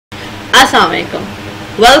Assalamualaikum.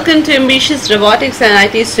 Welcome to Ambitious Robotics and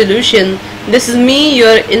IT Solution. This is me,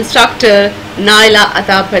 your instructor Naila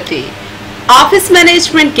Atta Bhatti. Office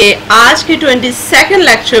management के आज के 22nd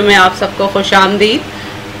lecture में आप सबको खुशामदीद।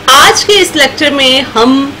 आज के इस लेक्चर में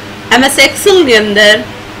हम MS Excel के अंदर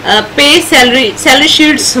पे सैलरी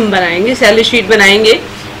शीट्स हम बनाएंगे, सैलरी शीट बनाएंगे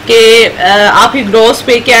कि आपकी ग्रॉस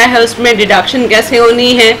पे क्या है, उसमें डिडक्शन कैसे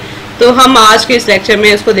होनी है। तो हम आज के इस लेक्चर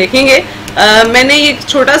में उसको देखेंगे। मैंने ये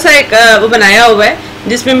छोटा सा एक वो बनाया हुआ है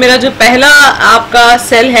जिसमें मेरा जो पहला आपका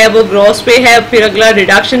सेल है वो ग्रॉस पे है, फिर अगला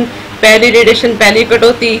डिडक्शन, पहली डिडक्शन, पहली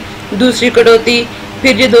कटौती, दूसरी कटौती,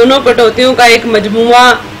 फिर ये दोनों कटौतियों का एक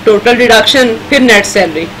मजमुआ टोटल डिडक्शन, फिर नेट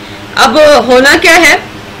सैलरी। अब होना क्या है,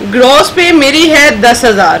 ग्रॉस पे मेरी है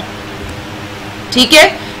 10,000, ठीक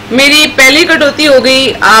है। मेरी पहली कटौती हो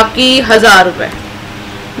गई आपकी 1,000 रुपये,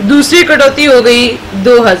 दूसरी कटौती हो गई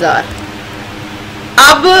 2,000।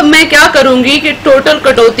 अब मैं क्या करूंगी कि टोटल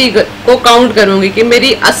कटौती को काउंट करूंगी कि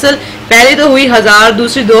मेरी असल पहले तो हुई 1,000,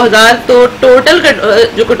 दूसरी 2,000, तो टोटल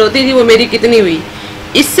जो कटौती थी वो मेरी कितनी हुई।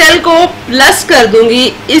 इस सेल को प्लस कर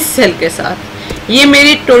दूंगी इस सेल के साथ, ये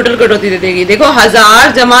मेरी टोटल कटौती दे देगी। देखो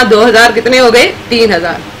 1,000 जमा 2,000 कितने हो गए,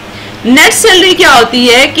 3,000। नेट सैलरी क्या होती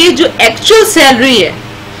है कि जो एक्चुअल सैलरी है,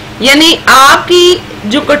 यानी आपकी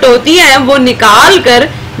जो कटौतियां हैं वो निकाल कर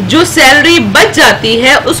जो सैलरी बच जाती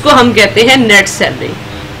है उसको हम कहते हैं नेट सैलरी।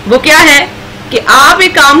 वो क्या है कि आप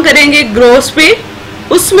एक काम करेंगे ग्रॉस पे,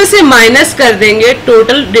 उसमें से माइनस कर देंगे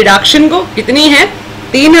टोटल डिडक्शन को, कितनी है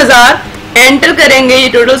 3,000, एंटर करेंगे, ये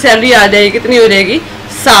टोटल सैलरी आ जाएगी, कितनी हो जाएगी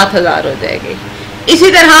 7,000 हो जाएगी।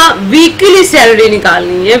 इसी तरह वीकली सैलरी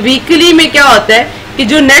निकालनी है। वीकली में क्या होता है कि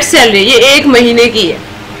जो नेट सैलरी ये 1 महीने की है,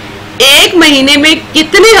 1 महीने में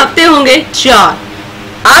कितने हफ्ते होंगे, 4।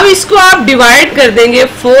 अब इसको आप डिवाइड कर देंगे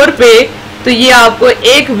 4 पे, तो ये आपको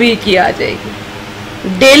 1 वीक की आ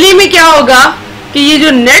जाएगी। डेली में क्या होगा कि ये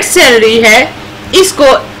जो नेट सैलरी है इसको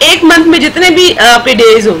 1 मंथ में जितने भी आपके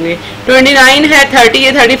डेज होंगे, 29 है, 30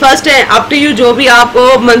 है, 31 है, अप टू यू जो भी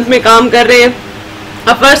आपको मंथ में काम कर रहे हैं।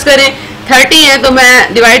 अब फर्स्ट करें 30 है तो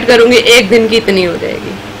मैं डिवाइड करूंगी 1 दिन की, इतनी हो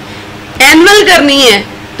जाएगी। एनुअल करनी है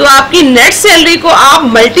तो आपकी नेट सैलरी को आप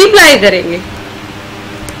मल्टीप्लाई करेंगे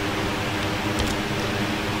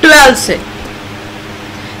 12 से,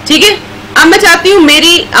 ठीक है। अब मैं चाहती हूँ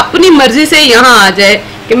मेरी अपनी मर्जी से यहाँ आ जाए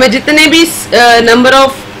कि मैं जितने भी नंबर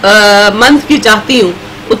ऑफ मंथ की चाहती हूँ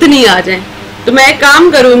उतनी आ जाए। तो मैं एक काम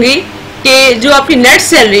करूंगी कि जो आपकी नेट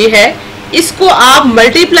सैलरी है इसको आप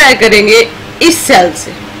मल्टीप्लाई करेंगे इस सेल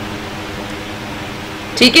से,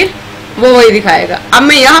 ठीक है, वो वही दिखाएगा। अब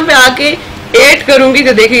मैं यहाँ पे आके 8 करूंगी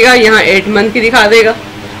तो देखिएगा यहाँ 8 मंथ की दिखा देगा।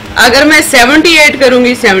 अगर मैं 78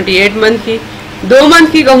 करूंगी 78 मंथ की, 2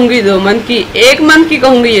 मंथ की कहूंगी 2 मंथ की, 1 मंथ की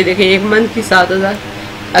कहूंगी, ये देखिए 1 मंथ की 7,000।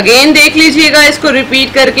 अगेन देख लीजिएगा, इसको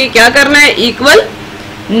रिपीट करके क्या करना है, equal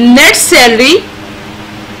net salary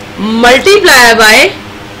multiply by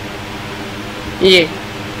ये,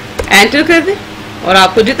 एंटर कर दें और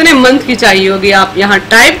आपको जितने मंथ की चाहिए होगी आप यहाँ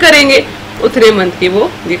टाइप करेंगे, उतने मंथ की वो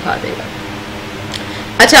दिखा देगा।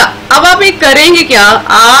 अच्छा, अब आप एक करेंगे क्या,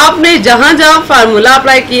 आपने जहां जहां फार्मूला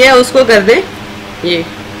अप्लाई किया है उसको कर दें ये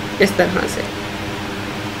इस तरह से,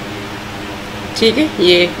 ठीक है।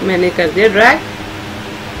 ये मैंने कर दिया ड्रैग,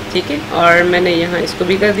 ठीक है, और मैंने यहाँ इसको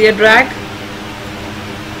भी कर दिया ड्रैग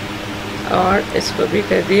और इसको भी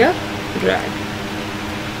कर दिया ड्रैग,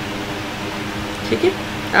 ठीक है।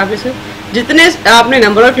 आप इसे जितने आपने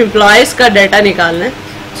नंबर ऑफ एम्प्लॉयज का डाटा निकालना है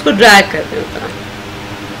उसको ड्रैग कर दें उतना।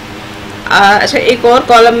 अच्छा, एक और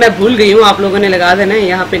कॉलम मैं भूल गई हूँ, आप लोगों ने लगा देना है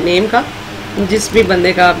यहाँ पे नेम का, जिस भी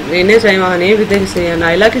बंदे का आप लेने चाहें वहाँ नेम भी थे। जैसे यहाँ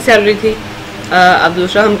नाइला की सैलरी थी। अब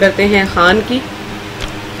दूसरा हम करते हैं खान की,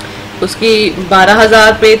 उसकी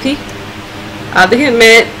 12,000 पे थी। आप देखिए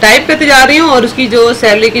मैं टाइप करती जा रही हूँ और उसकी जो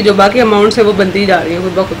सैलरी की जो बाकी अमाउंट्स है वो बनती जा रही है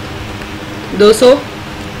खुद ब खुद, 200,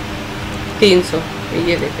 300,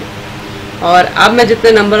 ये देखें। और अब मैं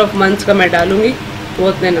जितने नंबर ऑफ मंथ्स का मैं डालूंगी वो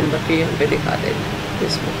उतने नंबर की यहाँ पे दिखा देंगे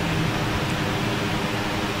इसमें,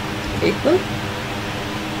 इक्वल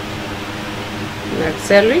नेट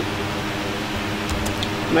सैलरी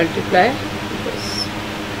मल्टीप्लाई,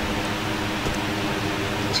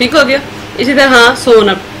 ठीक हो गया। इसी तरह 100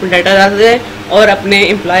 डाटा डालते जाए और अपने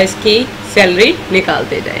एम्प्लॉयज की सैलरी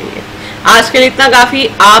निकालते जाएंगे। आज के लिए इतना काफ़ी।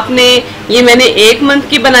 आपने ये मैंने 1 मंथ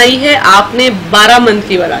की बनाई है, आपने 12 मंथ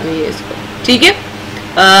की बनानी है इसको, ठीक है।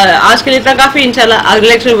 आज के लिए इतना काफ़ी। इंशाल्लाह अगले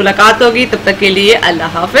लेक्चर में मुलाकात होगी, तब तक के लिए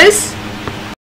अल्लाह हाफिज़।